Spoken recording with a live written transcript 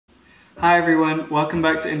Hi everyone, welcome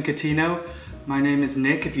back to Incatino. My name is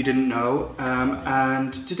Nick, if you didn't know,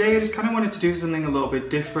 and today I just kind of wanted to do something a little bit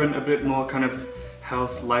different, a bit more kind of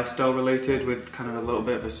health, lifestyle related with kind of a little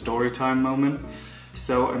bit of a story time moment.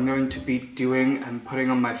 So I'm going to be doing and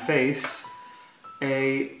putting on my face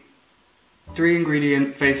a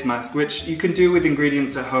 3-ingredient face mask, which you can do with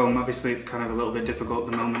ingredients at home. Obviously it's kind of a little bit difficult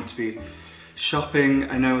at the moment to be shopping.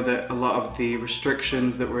 I know that a lot of the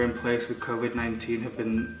restrictions that were in place with COVID-19 have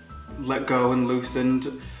been let go and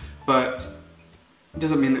loosened, but it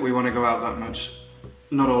doesn't mean that we want to go out that much.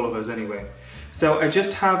 Not all of us anyway. So I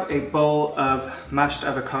just have a bowl of mashed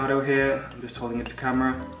avocado here. I'm just holding it to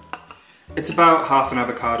camera. It's about half an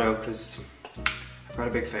avocado because I've got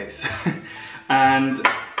a big face. And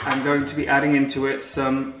I'm going to be adding into it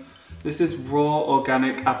this is raw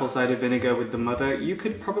organic apple cider vinegar with the mother. You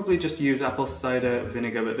could probably just use apple cider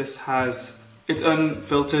vinegar, but it's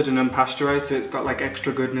unfiltered and unpasteurized, so it's got like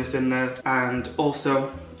extra goodness in there, and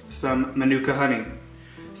also some manuka honey.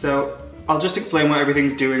 So I'll just explain what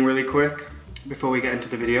everything's doing really quick before we get into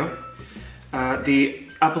the video. The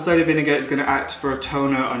apple cider vinegar is going to act for a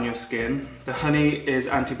toner on your skin. The honey is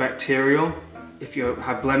antibacterial if you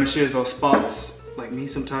have blemishes or spots, like me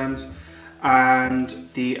sometimes. And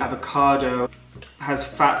the avocado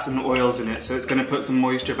has fats and oils in it, so it's going to put some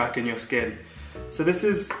moisture back in your skin. So this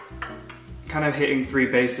is kind of hitting 3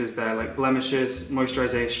 bases there, like blemishes,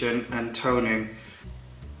 moisturization, and toning.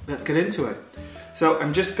 Let's get into it. So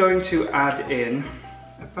I'm just going to add in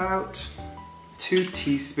about 2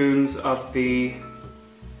 teaspoons of the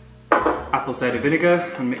apple cider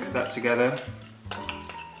vinegar and mix that together.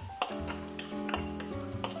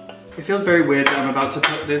 It feels very weird that I'm about to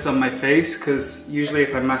put this on my face, because usually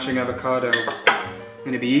if I'm mashing avocado, I'm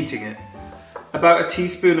going to be eating it. About a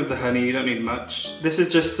teaspoon of the honey, you don't need much. This is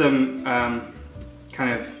just some kind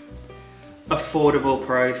of affordable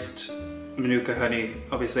priced manuka honey.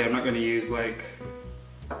 Obviously I'm not going to use like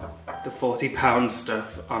the 40-pound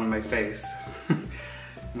stuff on my face. I'm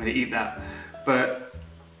going to eat that. But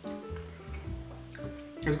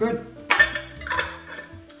it's good.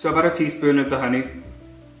 So about a teaspoon of the honey.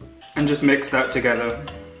 And just mix that together.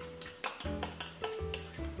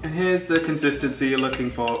 And here's the consistency you're looking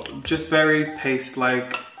for. Just very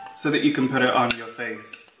paste-like, so that you can put it on your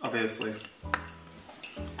face, obviously.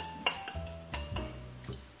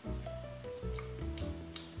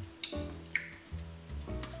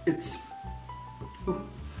 It's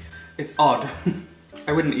odd.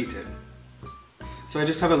 I wouldn't eat it. So I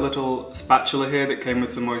just have a little spatula here that came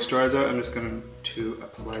with some moisturizer. I'm just going to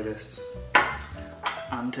apply this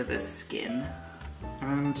onto the skin,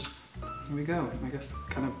 and here we go. I guess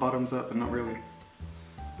kind of bottoms up, but not really.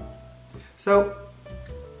 So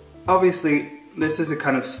obviously this is a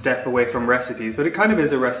kind of step away from recipes, but it kind of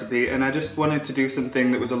is a recipe, and I just wanted to do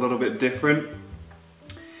something that was a little bit different.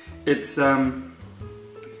 It's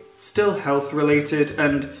still health related,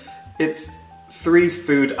 and it's 3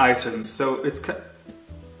 food items, so it's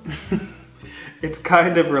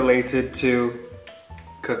kind of related to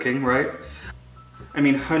cooking, right? I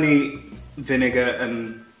mean, honey, vinegar,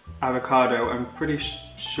 and avocado, I'm pretty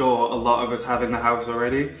sure a lot of us have in the house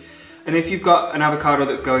already. And if you've got an avocado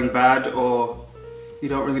that's going bad, or you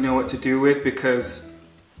don't really know what to do with because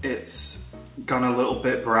it's gone a little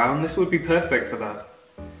bit brown, this would be perfect for that.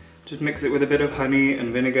 Just mix it with a bit of honey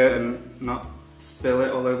and vinegar and not spill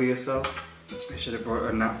it all over yourself. I should have brought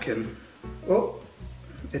a napkin. Oh,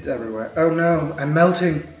 it's everywhere. Oh no, I'm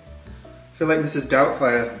melting. I feel like Mrs.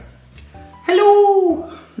 Doubtfire.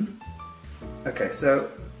 Hello! Okay, so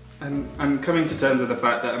I'm coming to terms with the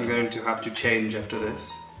fact that I'm going to have to change after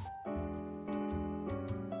this.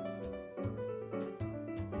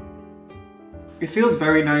 It feels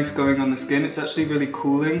very nice going on the skin. It's actually really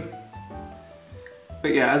cooling.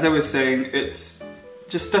 But yeah, as I was saying, it's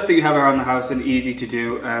just stuff that you have around the house and easy to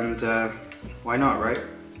do, and why not, right?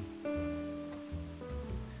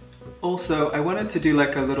 Also, I wanted to do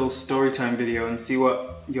like a little storytime video and see what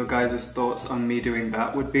your guys' thoughts on me doing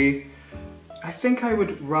that would be. I think I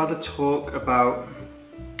would rather talk about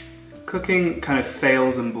cooking kind of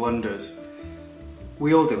fails and blunders.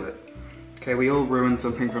 We all do it. Okay, we all ruin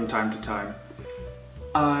something from time to time.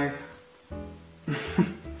 I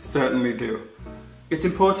certainly do. It's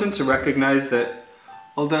important to recognize that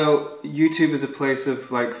although YouTube is a place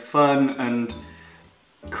of like fun and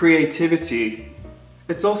creativity,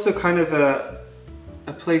 it's also kind of a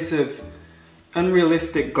place of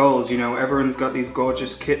unrealistic goals. You know, everyone's got these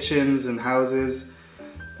gorgeous kitchens and houses,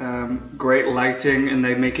 great lighting, and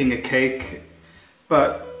they're making a cake.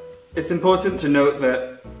 But it's important to note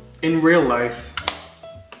that in real life,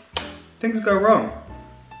 things go wrong.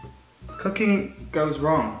 Cooking goes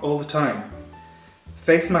wrong all the time.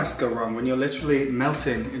 Face masks go wrong when you're literally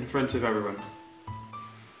melting in front of everyone.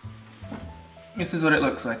 This is what it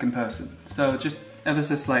looks like in person. So just ever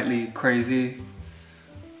so slightly crazy.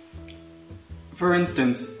 For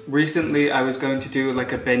instance, recently I was going to do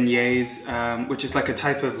like a beignets, which is like a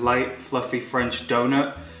type of light, fluffy French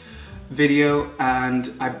donut video,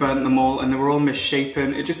 and I burnt them all and they were all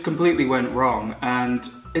misshapen. It just completely went wrong, and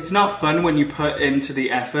it's not fun when you put into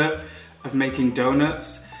the effort of making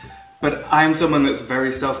donuts, but I'm someone that's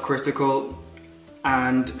very self-critical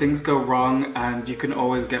and things go wrong and you can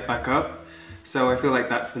always get back up. So I feel like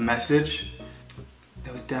that's the message.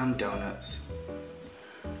 Those damn donuts.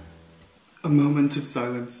 A moment of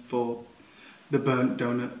silence for the burnt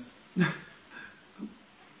donuts.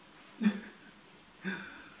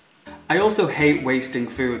 I also hate wasting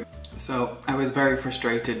food, so I was very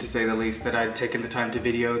frustrated, to say the least, that I'd taken the time to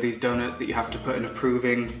video these donuts that you have to put in a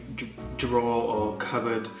proving drawer or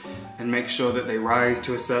cupboard and make sure that they rise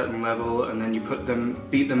to a certain level, and then you put them,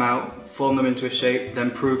 beat them out, form them into a shape,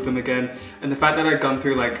 then prove them again. And the fact that I'd gone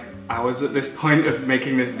through like hours at this point of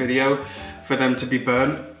making this video for them to be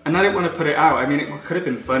burnt, and I didn't want to put it out. I mean, it could have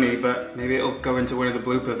been funny, but maybe it'll go into one of the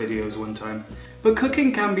blooper videos one time. But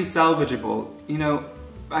cooking can be salvageable. You know,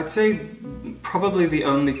 I'd say probably the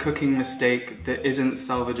only cooking mistake that isn't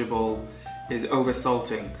salvageable is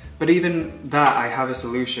over-salting. But even that, I have a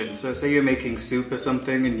solution. So say you're making soup or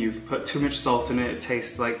something and you've put too much salt in it, it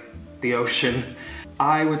tastes like the ocean.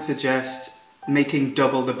 I would suggest making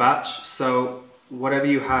double the batch, so whatever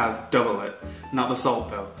you have, double it. Not the salt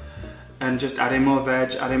though. And just add in more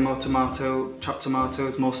veg, add in more tomato, chopped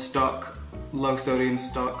tomatoes, more stock, low sodium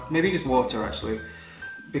stock, maybe just water actually.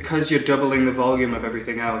 Because you're doubling the volume of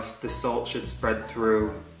everything else, the salt should spread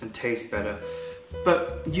through and taste better.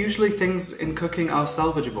 But usually things in cooking are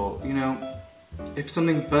salvageable, you know. If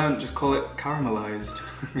something's burnt, just call it caramelized.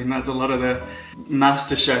 I mean, that's a lot of the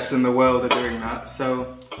master chefs in the world are doing that, so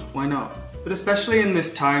why not? But especially in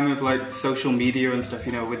this time of like social media and stuff,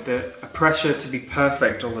 you know, with the pressure to be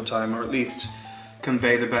perfect all the time, or at least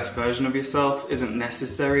convey the best version of yourself, isn't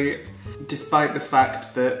necessary. Despite the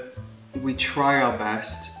fact that we try our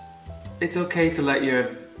best, it's okay to let your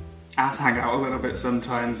ass hang out a little bit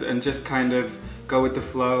sometimes and just kind of go with the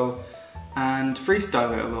flow and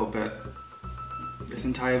freestyle it a little bit. This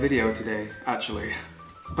entire video today, actually.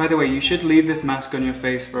 By the way, you should leave this mask on your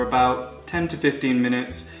face for about 10 to 15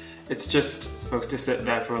 minutes. It's just supposed to sit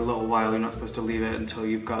there for a little while. You're not supposed to leave it until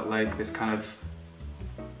you've got like this kind of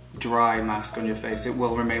dry mask on your face. It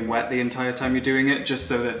will remain wet the entire time you're doing it, just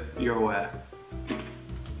so that you're aware.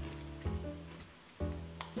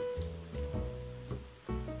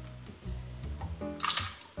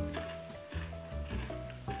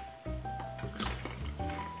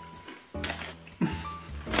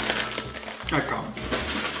 I can't.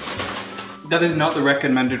 That is not the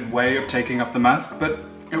recommended way of taking off the mask, but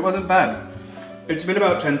it wasn't bad. It's been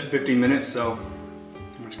about 10 to 15 minutes, so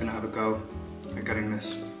I'm just gonna have a go at getting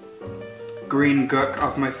this green guck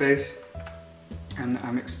off my face. And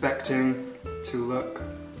I'm expecting to look...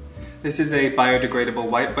 This is a biodegradable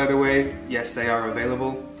wipe, by the way. Yes, they are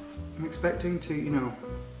available. I'm expecting to, you know,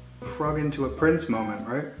 frog into a Prince moment,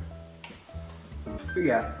 right? But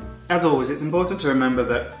yeah, as always, it's important to remember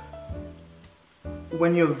that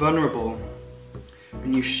when you're vulnerable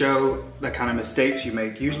and you show the kind of mistakes you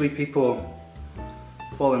make, usually people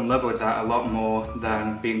fall in love with that a lot more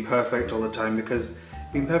than being perfect all the time, because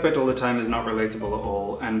being perfect all the time is not relatable at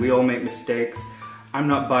all, and we all make mistakes. I'm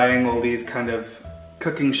not buying all these kind of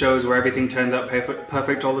cooking shows where everything turns out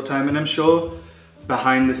perfect all the time, and I'm sure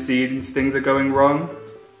behind the scenes things are going wrong.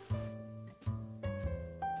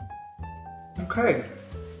 Okay,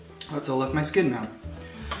 that's all off my skin now.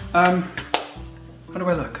 How do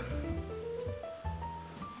I look?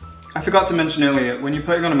 I forgot to mention earlier, when you're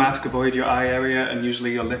putting on a mask, avoid your eye area and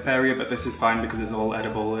usually your lip area, but this is fine because it's all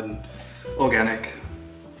edible and organic.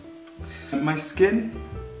 My skin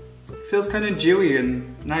feels kind of dewy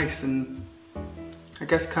and nice and I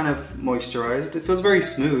guess kind of moisturized. It feels very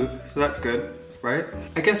smooth, so that's good, right?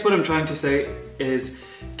 I guess what I'm trying to say is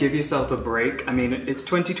give yourself a break. I mean, it's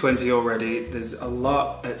 2020 already, there's a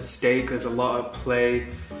lot at stake, there's a lot at play.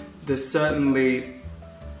 There's certainly,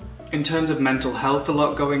 in terms of mental health, a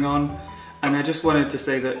lot going on, and I just wanted to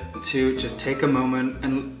say that to just take a moment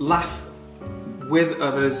and laugh with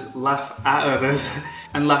others, laugh at others,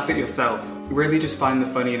 and laugh at yourself. Really just find the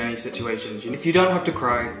funny in any situation. If you don't have to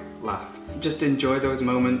cry, laugh. Just enjoy those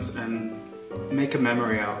moments and make a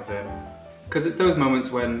memory out of it. Because it's those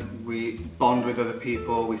moments when we bond with other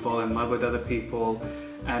people, we fall in love with other people,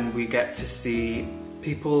 and we get to see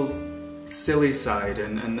people's silly side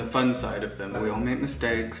and the fun side of them. We all make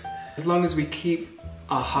mistakes. As long as we keep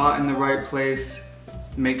our heart in the right place,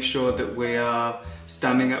 make sure that we are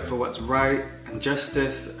standing up for what's right and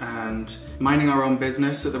justice and minding our own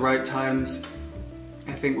business at the right times,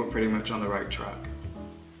 I think we're pretty much on the right track.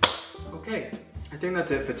 Okay, I think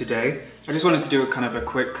that's it for today. I just wanted to do a kind of a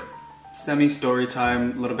quick semi-story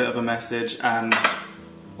time, a little bit of a message and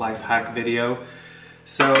life hack video.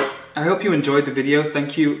 So I hope you enjoyed the video.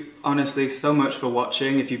 Thank you honestly so much for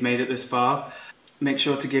watching if you've made it this far. Make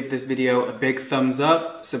sure to give this video a big thumbs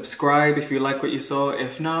up, subscribe if you like what you saw.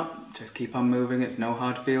 If not, just keep on moving, it's no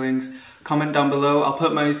hard feelings. Comment down below, I'll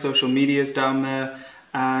put my social medias down there,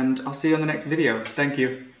 and I'll see you on the next video. Thank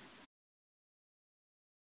you.